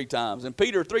affirm him 3 times. And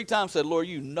Peter 3 times said, Lord,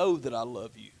 you know that I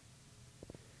love you.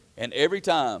 And every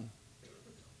time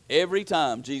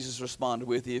Jesus responded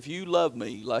with, if you love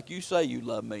me like you say you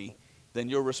love me, then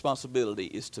your responsibility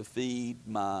is to feed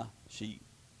my sheep.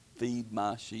 Feed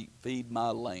my sheep. Feed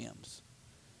my lambs.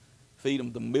 Feed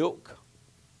them the milk.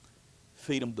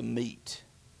 Feed them the meat.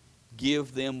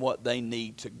 Give them what they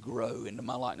need to grow into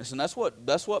my likeness. And that's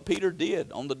what Peter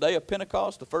did on the day of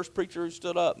Pentecost. The first preacher who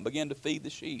stood up and began to feed the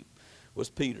sheep was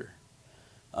Peter.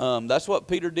 That's what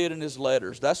Peter did in his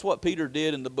letters. That's what Peter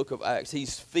did in the book of Acts.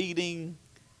 He's feeding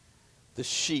the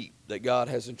sheep that God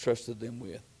has entrusted them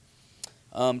with.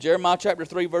 Jeremiah chapter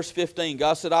 3 verse 15,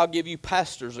 God said, I'll give you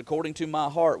pastors according to my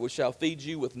heart, which shall feed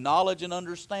you with knowledge and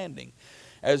understanding.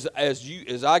 As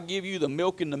I give you the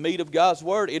milk and the meat of God's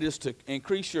Word, it is to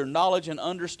increase your knowledge and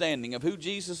understanding of who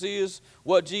Jesus is,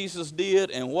 what Jesus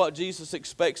did, and what Jesus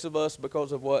expects of us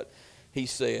because of what He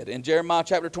said. In Jeremiah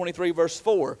chapter 23 verse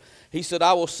 4, He said,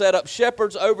 I will set up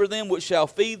shepherds over them which shall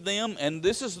feed them. And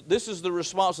this is the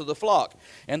response of the flock.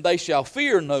 And they shall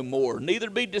fear no more, neither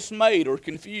be dismayed or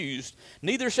confused.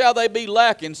 Neither shall they be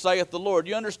lacking, saith the Lord.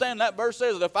 You understand that verse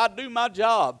says that if I do my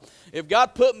job, if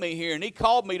God put me here and He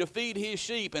called me to feed His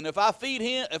sheep, and if I feed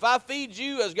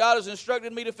you as God has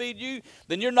instructed me to feed you,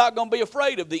 then you're not going to be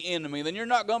afraid of the enemy. Then you're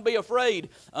not going to be afraid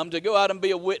to go out and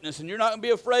be a witness. And you're not going to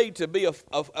be afraid to be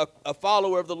a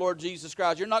follower of the Lord Jesus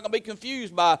Christ. You're not going to be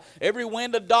confused by every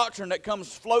wind of doctrine that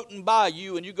comes floating by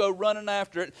you and you go running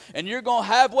after it, and you're going to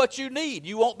have what you need.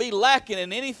 You won't be lacking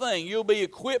in anything. You'll be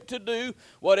equipped to do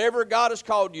whatever God has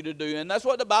called you to do. And that's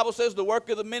what the Bible says the work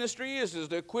of the ministry is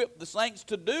to equip the saints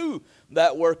to do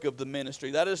that work of the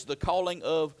ministry. That is the calling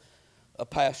of a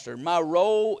pastor. My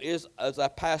role as a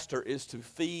pastor is to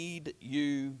feed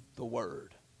you the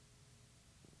Word,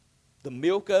 the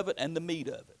milk of it and the meat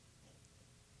of it.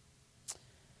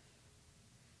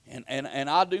 And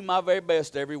I do my very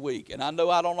best every week. And I know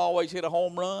I don't always hit a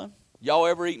home run. Y'all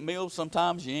ever eat meals?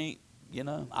 Sometimes you ain't,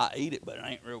 I eat it, but it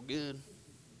ain't real good.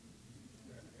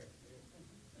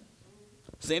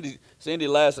 Cindy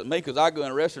laughs at me because I go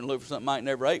in a restaurant and look for something I ain't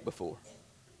never ate before.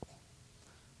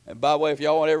 And by the way, if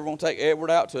y'all ever want to take Edward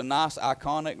out to a nice,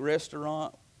 iconic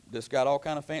restaurant that's got all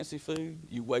kind of fancy food,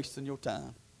 you wasting your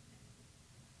time.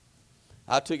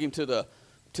 I took him to the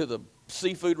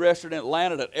seafood restaurant in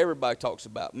Atlanta that everybody talks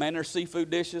about. Man, their seafood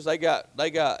dishes, they got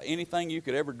anything you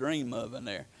could ever dream of in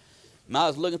there. And I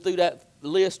was looking through that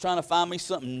list trying to find me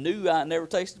something new I had never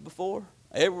tasted before.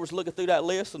 Edward was looking through that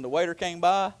list, and the waiter came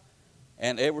by,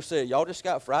 and Edward said, "Y'all just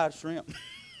got fried shrimp?"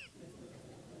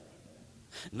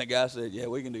 And the guy said, "Yeah,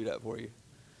 we can do that for you."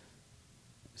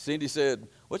 Cindy said,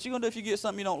 "What you going to do if you get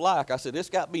something you don't like?" I said, "It's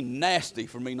got to be nasty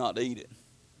for me not to eat it.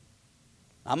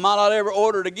 I might not ever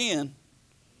order it again,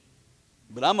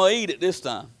 but I'm going to eat it this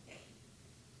time."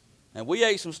 And we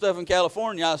ate some stuff in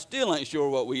California. I still ain't sure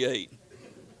what we ate.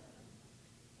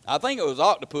 I think it was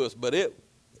octopus, but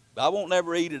I won't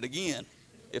never eat it again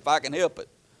if I can help it.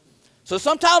 So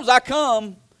sometimes I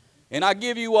come and I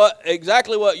give you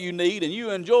exactly what you need and you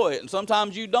enjoy it, and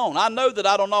sometimes you don't. I know that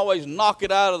I don't always knock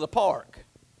it out of the park.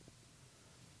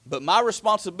 But my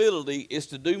responsibility is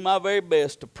to do my very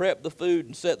best to prep the food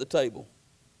and set the table.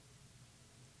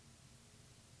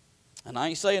 And I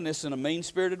ain't saying this in a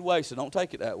mean-spirited way, so don't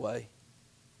take it that way.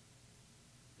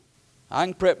 I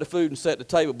can prep the food and set the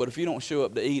table, but if you don't show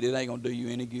up to eat, it ain't going to do you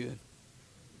any good.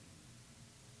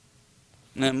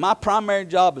 Now, my primary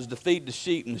job is to feed the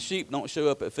sheep, and the sheep don't show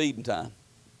up at feeding time.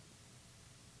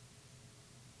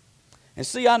 And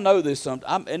see, I know this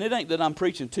sometimes, and it ain't that I'm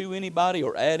preaching to anybody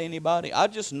or at anybody. I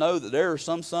just know that there are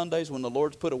some Sundays when the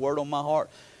Lord's put a word on my heart,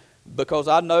 because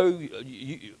I know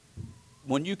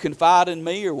when you confide in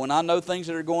me, or when I know things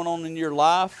that are going on in your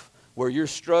life where you're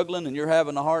struggling and you're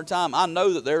having a hard time, I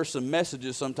know that there are some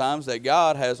messages sometimes that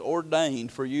God has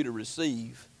ordained for you to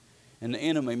receive, and the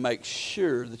enemy makes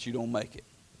sure that you don't make it.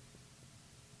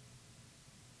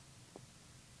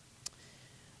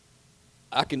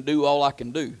 I can do all I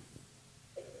can do,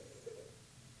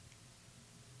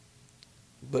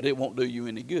 but it won't do you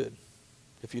any good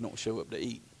if you don't show up to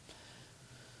eat.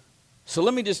 So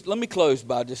let me close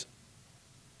by just,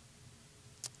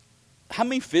 how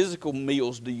many physical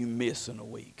meals do you miss in a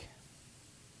week?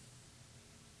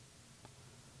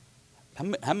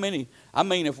 How many? I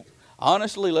mean, if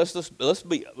honestly, let's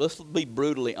be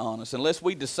brutally honest. Unless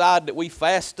we decide that we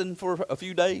fasting for a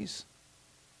few days,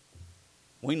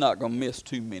 we're not going to miss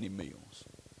too many meals.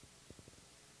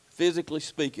 Physically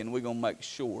speaking, we're going to make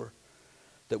sure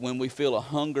that when we feel a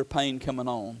hunger pain coming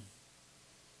on,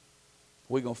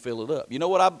 we're going to fill it up. You know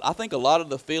what? I think a lot of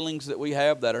the feelings that we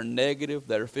have that are negative,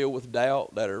 that are filled with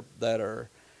doubt,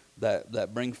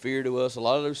 that bring fear to us, a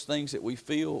lot of those things that we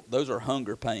feel, those are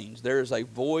hunger pains. There is a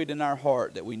void in our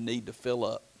heart that we need to fill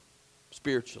up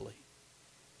spiritually.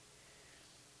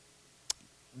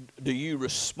 Do you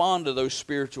respond to those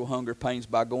spiritual hunger pains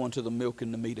by going to the milk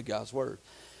and the meat of God's Word?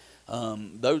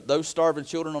 Those starving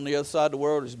children on the other side of the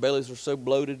world, whose bellies are so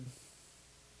bloated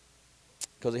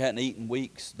because they hadn't eaten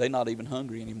weeks, they're not even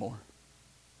hungry anymore.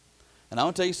 And I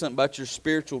want to tell you something about your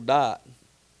spiritual diet.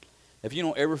 If you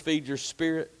don't ever feed your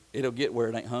spirit, it'll get where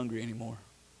it ain't hungry anymore.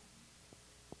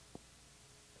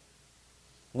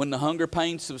 When the hunger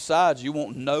pain subsides, you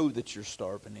won't know that you're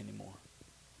starving anymore.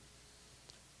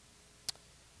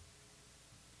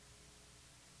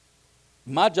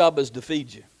 My job is to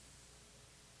feed you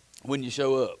when you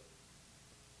show up.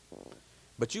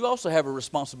 But you also have a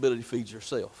responsibility to feed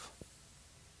yourself.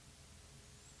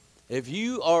 If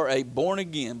you are a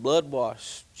born-again,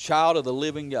 blood-washed child of the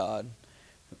living God,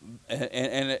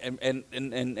 and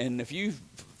if you've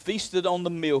feasted on the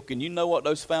milk and you know what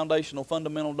those foundational,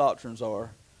 fundamental doctrines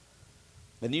are,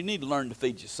 then you need to learn to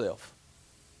feed yourself.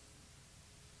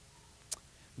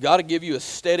 God will give you a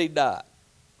steady diet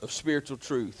of spiritual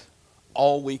truth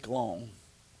all week long.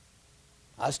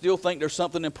 I still think there's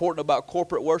something important about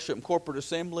corporate worship and corporate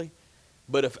assembly.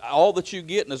 But if all that you're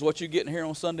getting is what you're getting here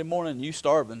on Sunday morning, you're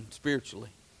starving spiritually.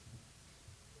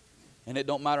 And it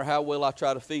don't matter how well I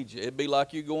try to feed you. It'd be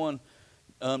like you going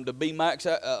to B-Max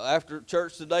after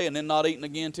church today and then not eating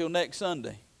again until next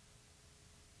Sunday.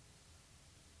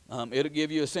 It'll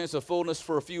give you a sense of fullness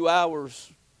for a few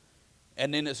hours,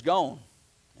 and then it's gone.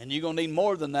 And you're going to need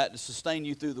more than that to sustain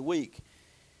you through the week.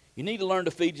 You need to learn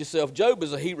to feed yourself. Job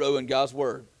is a hero in God's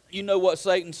Word. You know what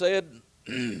Satan said?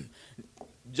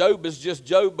 Job is just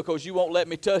Job because you won't let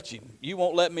me touch him. You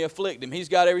won't let me afflict him. He's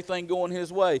got everything going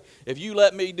his way. If you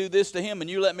let me do this to him and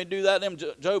you let me do that to him,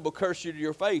 Job will curse you to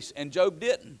your face. And Job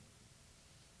didn't.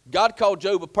 God called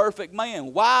Job a perfect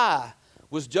man. Why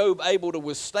was Job able to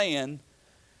withstand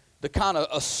the kind of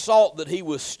assault that he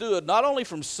withstood, not only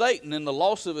from Satan and the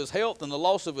loss of his health and the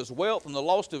loss of his wealth and the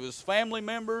loss of his family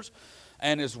members,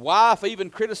 and his wife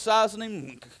even criticizing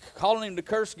him, calling him to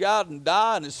curse God and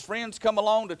die, and his friends come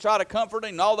along to try to comfort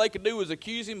him, and all they could do was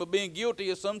accuse him of being guilty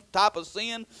of some type of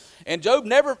sin. And Job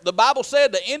never, the Bible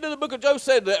said, the end of the book of Job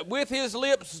said that with his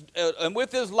lips and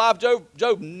with his life,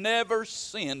 Job never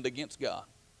sinned against God.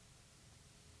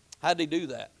 How did he do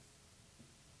that?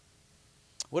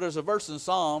 Well, there's a verse in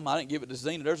Psalm, I didn't give it to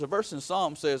Zena, there's a verse in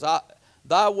Psalm that says,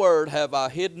 Thy word have I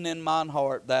hidden in mine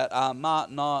heart, that I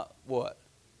might not, what?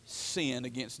 Sin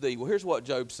against thee. Well, here's what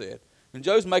Job said. And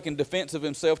Job's making defense of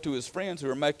himself to his friends who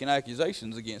are making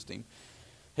accusations against him.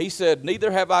 He said,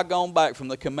 neither have I gone back from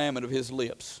the commandment of his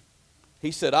lips.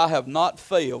 He said, I have not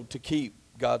failed to keep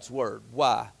God's word.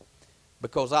 Why?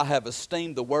 Because I have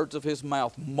esteemed the words of his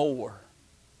mouth more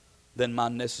than my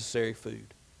necessary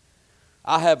food.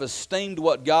 I have esteemed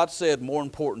what God said more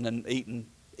important than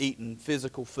eating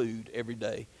physical food every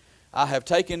day. I have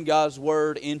taken God's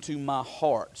word into my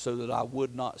heart so that I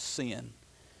would not sin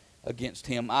against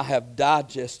him. I have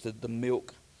digested the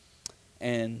milk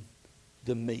and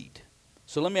the meat.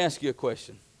 So let me ask you a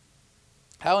question.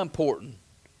 How important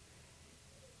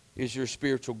is your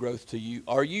spiritual growth to you?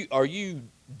 Are you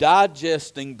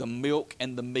digesting the milk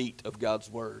and the meat of God's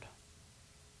word?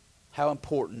 How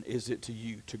important is it to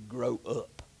you to grow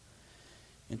up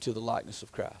into the likeness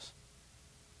of Christ?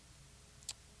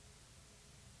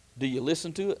 Do you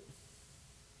listen to it?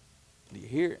 Do you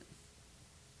hear it?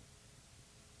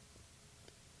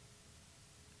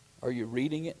 Are you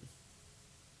reading it?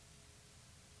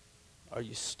 Are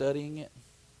you studying it?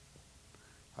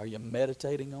 Are you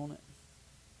meditating on it?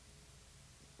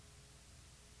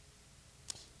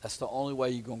 That's the only way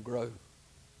you're going to grow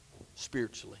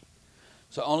spiritually.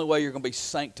 It's the only way you're going to be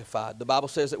sanctified. The Bible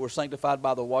says that we're sanctified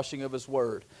by the washing of his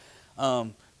word.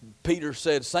 Peter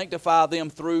said, sanctify them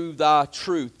through thy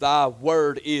truth. Thy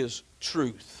word is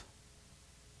truth.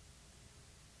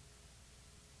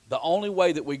 The only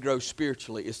way that we grow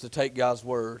spiritually is to take God's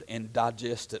word and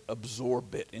digest it,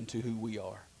 absorb it into who we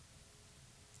are.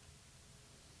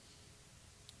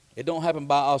 It don't happen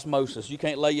by osmosis. You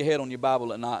can't lay your head on your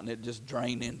Bible at night and it just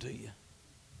drain into you.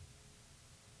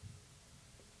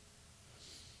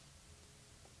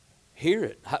 Hear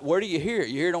it. Where do you hear it?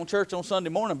 You hear it on church on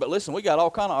Sunday morning. But listen, we got all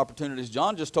kind of opportunities.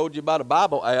 John just told you about a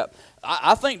Bible app.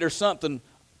 I think there's something,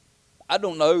 I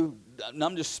don't know,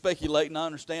 I'm just speculating, I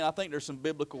understand. I think there's some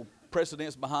biblical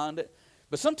precedence behind it.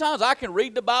 But sometimes I can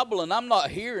read the Bible and I'm not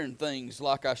hearing things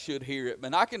like I should hear it.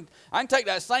 And I can take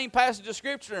that same passage of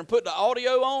Scripture and put the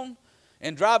audio on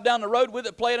and drive down the road with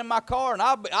it, play it in my car, and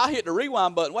I hit the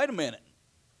rewind button. Wait a minute.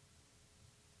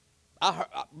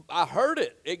 I heard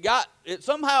it. It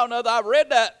somehow or another. I've read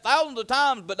that thousands of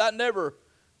times, but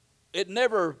it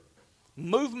never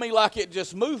moved me like it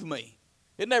just moved me.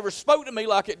 It never spoke to me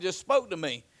like it just spoke to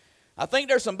me. I think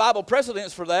there's some Bible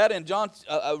precedents for that in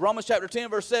Romans chapter 10,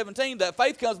 verse 17, that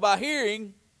faith comes by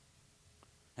hearing,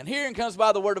 and hearing comes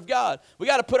by the word of God. We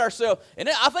got to put ourselves, and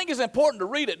I think it's important to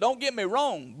read it. Don't get me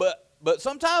wrong, but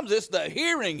sometimes it's the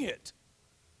hearing it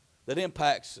that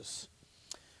impacts us.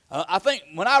 I think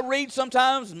when I read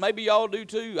sometimes, and maybe y'all do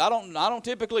too, I don't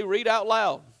typically read out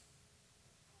loud.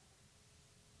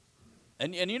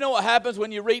 And you know what happens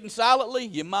when you're reading silently?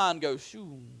 Your mind goes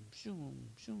shoom, shoom,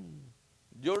 shoom.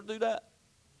 Did you ever do that?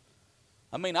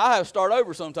 I mean, I have to start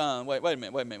over sometime. Wait a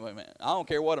minute. I don't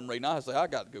care what I'm reading. I say, I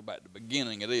got to go back to the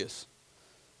beginning of this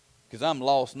because I'm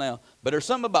lost now. But there's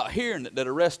something about hearing it that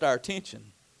arrests our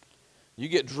attention. You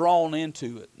get drawn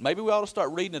into it. Maybe we ought to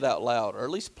start reading it out loud, or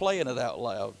at least playing it out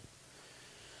loud.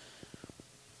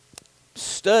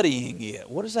 Studying it.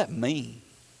 What does that mean?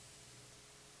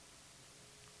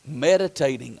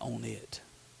 Meditating on it.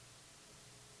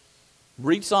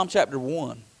 Read Psalm chapter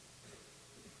 1.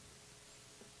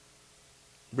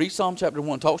 Read Psalm chapter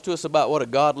 1. Talks to us about what a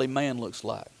godly man looks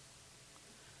like.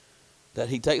 That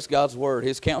he takes God's word.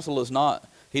 His counsel is not,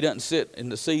 he doesn't sit in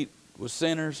the seat with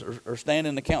sinners or stand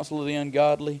in the counsel of the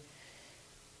ungodly.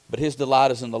 But his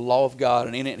delight is in the law of God,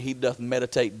 and in it he doth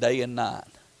meditate day and night.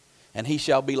 And he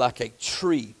shall be like a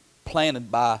tree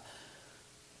planted by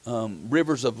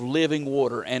rivers of living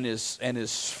water, and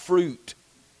his fruit,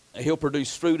 he'll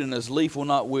produce fruit, and his leaf will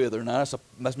not wither. Now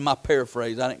that's my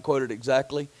paraphrase. I didn't quote it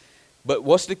exactly. But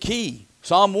what's the key?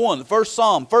 Psalm 1, the first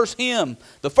psalm, first hymn.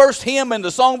 The first hymn in the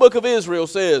songbook of Israel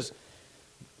says,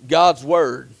 God's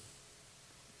word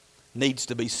needs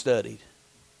to be studied,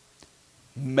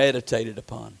 meditated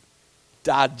upon,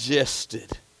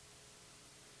 digested.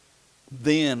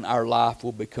 Then our life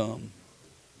will become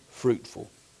fruitful.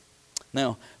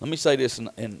 Now, let me say this, and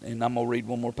I'm going to read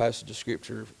one more passage of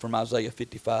Scripture from Isaiah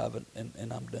 55,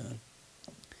 and I'm done.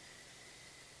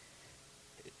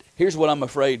 Here's what I'm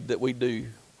afraid that we do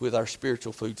with our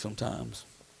spiritual food sometimes.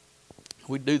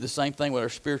 We do the same thing with our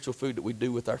spiritual food that we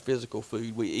do with our physical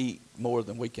food. We eat more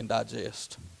than we can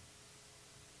digest.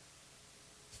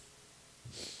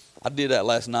 I did that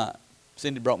last night.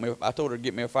 Cindy brought me, I told her to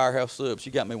get me a Firehouse sub. She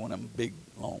got me one of them big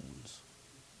long ones.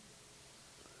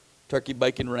 Turkey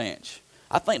bacon ranch.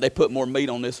 I think they put more meat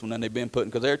on this one than they've been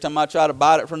putting, because every time I try to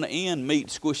bite it from the end,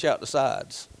 meat squish out the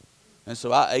sides. And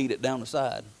so I ate it down the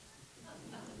side.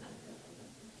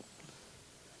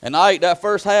 And I ate that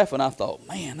first half, and I thought,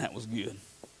 man, that was good.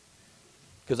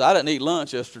 Because I didn't eat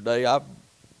lunch yesterday. I have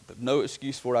no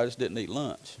excuse for it. I just didn't eat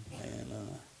lunch. And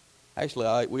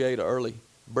actually, we ate an early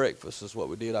breakfast is what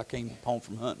we did. I came home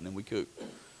from hunting, and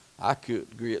I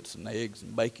cooked grits and eggs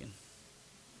and bacon.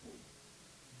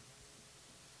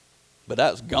 But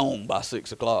that was gone by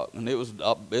 6 o'clock. And it's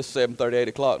 7:30, 8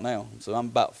 o'clock now. So I'm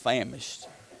about famished.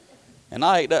 And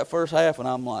I ate that first half, and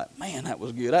I'm like, man, that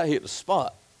was good. I hit the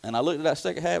spot. And I looked at that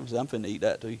second half and said, I'm finna eat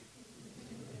that too.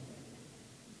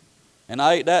 And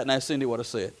I ate that, and that's Cindy what I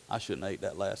said. I shouldn't have ate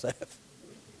that last half.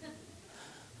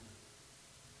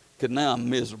 Because now I'm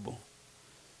miserable.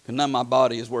 Because now my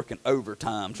body is working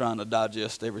overtime trying to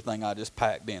digest everything I just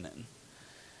packed in it.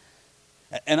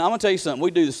 And I'm going to tell you something.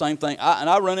 We do the same thing.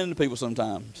 I run into people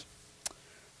sometimes.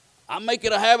 I make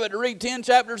it a habit to read 10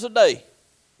 chapters a day.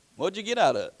 What'd you get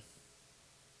out of it?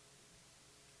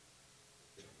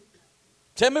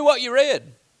 Tell me what you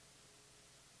read.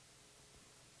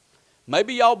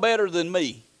 Maybe y'all better than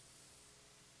me.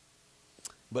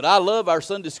 But I love our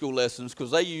Sunday school lessons because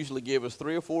they usually give us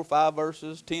 3 or 4 or 5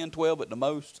 verses, 10, 12 at the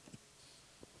most.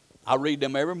 I read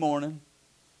them every morning,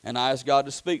 and I ask God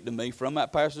to speak to me from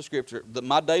that passage of Scripture.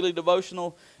 My daily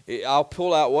devotional, I'll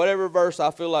pull out whatever verse I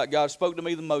feel like God spoke to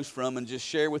me the most from and just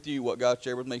share with you what God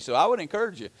shared with me. So I would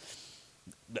encourage you.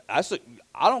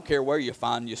 I don't care where you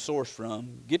find your source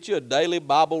from. Get you a daily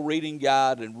Bible reading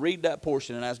guide and read that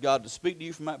portion and ask God to speak to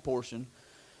you from that portion.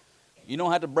 You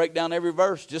don't have to break down every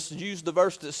verse. Just use the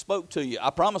verse that spoke to you.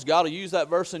 I promise God will use that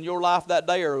verse in your life that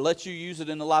day or let you use it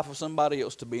in the life of somebody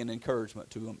else to be an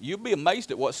encouragement to them. You'll be amazed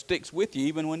at what sticks with you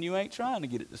even when you ain't trying to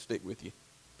get it to stick with you.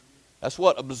 That's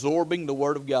what absorbing the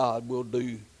Word of God will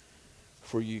do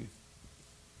for you.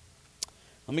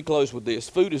 Let me close with this.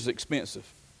 Food is expensive,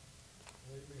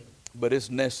 but it's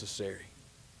necessary.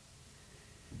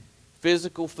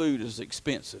 Physical food is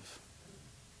expensive,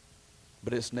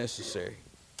 but it's necessary.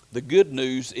 The good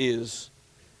news is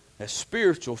that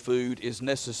spiritual food is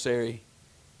necessary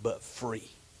but free.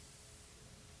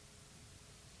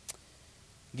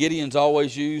 Gideon's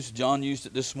always used, John used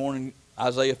it this morning,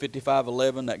 Isaiah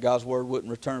 55:11, that God's word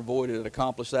wouldn't return void. It would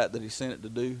accomplish that he sent it to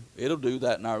do. It'll do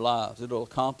that in our lives. It'll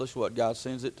accomplish what God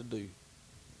sends it to do.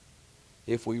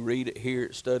 If we read it, hear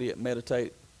it, study it,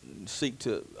 meditate, and seek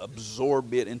to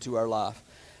absorb it into our life.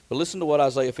 But listen to what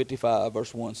Isaiah 55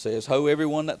 verse 1 says. Ho,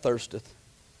 everyone that thirsteth,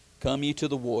 come ye to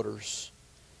the waters.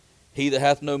 He that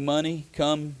hath no money,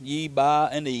 come ye buy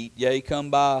and eat. Yea,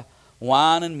 come buy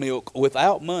wine and milk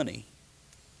without money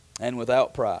and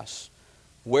without price.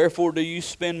 Wherefore do you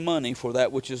spend money for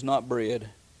that which is not bread,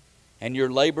 and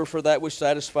your labor for that which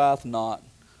satisfieth not?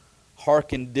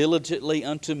 Hearken diligently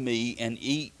unto me, and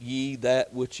eat ye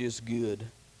that which is good,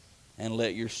 and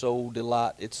let your soul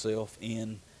delight itself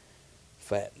in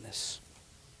fatness.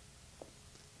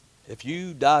 If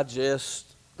you digest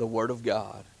the Word of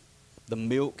God, the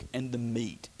milk and the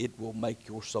meat, it will make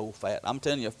your soul fat. I'm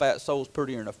telling you, a fat soul is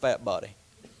prettier than a fat body.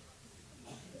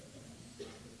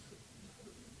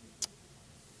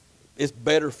 It's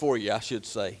better for you, I should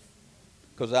say,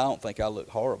 because I don't think I look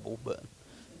horrible, but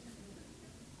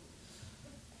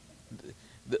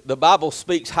the Bible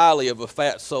speaks highly of a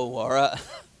fat soul, all right?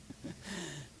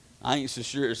 I ain't so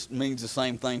sure it means the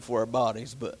same thing for our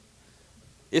bodies, but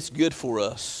it's good for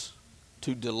us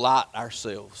to delight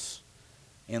ourselves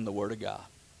in the Word of God,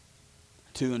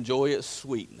 to enjoy its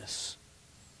sweetness,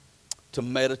 to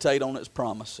meditate on its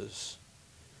promises,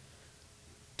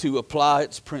 to apply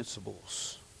its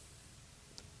principles.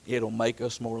 It'll make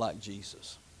us more like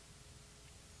Jesus.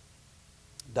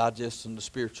 Digesting the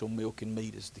spiritual milk and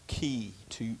meat is the key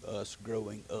to us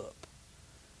growing up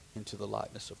into the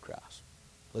likeness of Christ.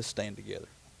 Let's stand together.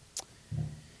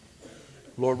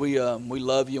 Lord, we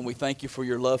love you and we thank you for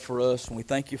your love for us, and we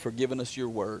thank you for giving us your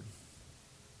word.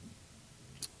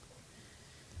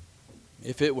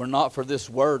 If it were not for this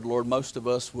word, Lord, most of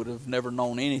us would have never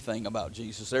known anything about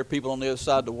Jesus. There are people on the other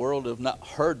side of the world who have not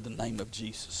heard the name of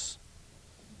Jesus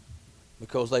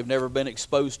because they've never been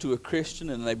exposed to a Christian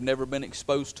and they've never been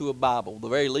exposed to a Bible. The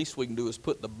very least we can do is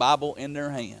put the Bible in their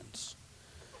hands.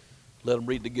 Let them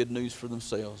read the good news for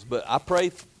themselves. But I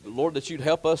pray, Lord, that you'd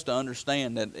help us to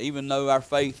understand that even though our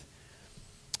faith,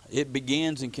 it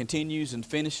begins and continues and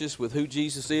finishes with who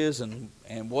Jesus is and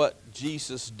what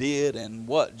Jesus did and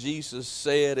what Jesus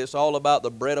said, it's all about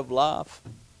the bread of life,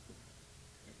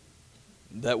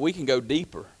 that we can go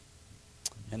deeper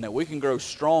and that we can grow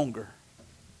stronger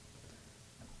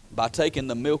by taking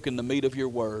the milk and the meat of your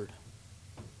word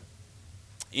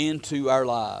into our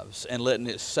lives and letting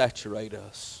it saturate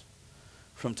us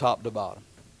from top to bottom.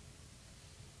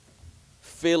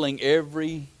 filling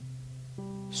every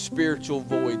spiritual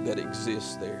void that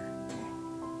exists there,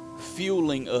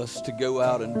 fueling us to go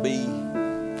out and be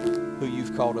who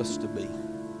you've called us to be,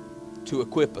 to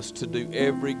equip us to do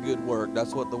every good work.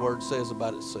 That's what the Word says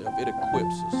about itself. It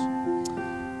equips us.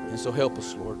 And so help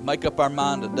us, Lord. Make up our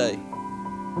mind today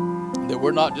that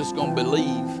we're not just going to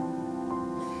believe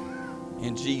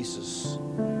in Jesus,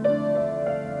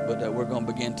 but that we're going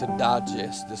to begin to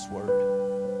digest this Word.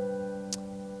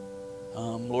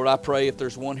 Lord, I pray if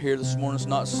there's one here this morning that's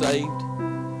not saved,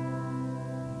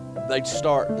 they'd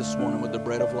start this morning with the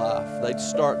bread of life. They'd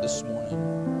start this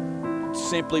morning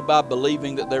simply by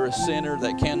believing that they're a sinner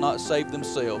that cannot save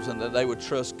themselves, and that they would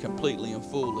trust completely and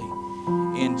fully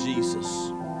in Jesus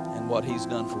and what He's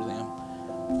done for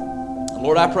them.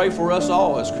 Lord, I pray for us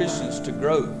all as Christians to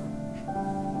grow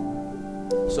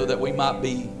so that we might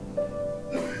be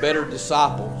better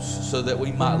disciples, so that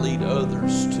we might lead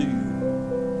others to you.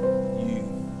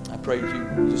 I pray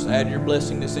you just add your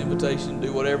blessing to this invitation,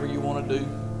 do whatever you want to do,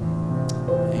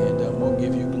 and we'll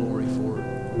give you glory for it.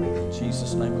 In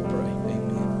Jesus' name we pray. Amen.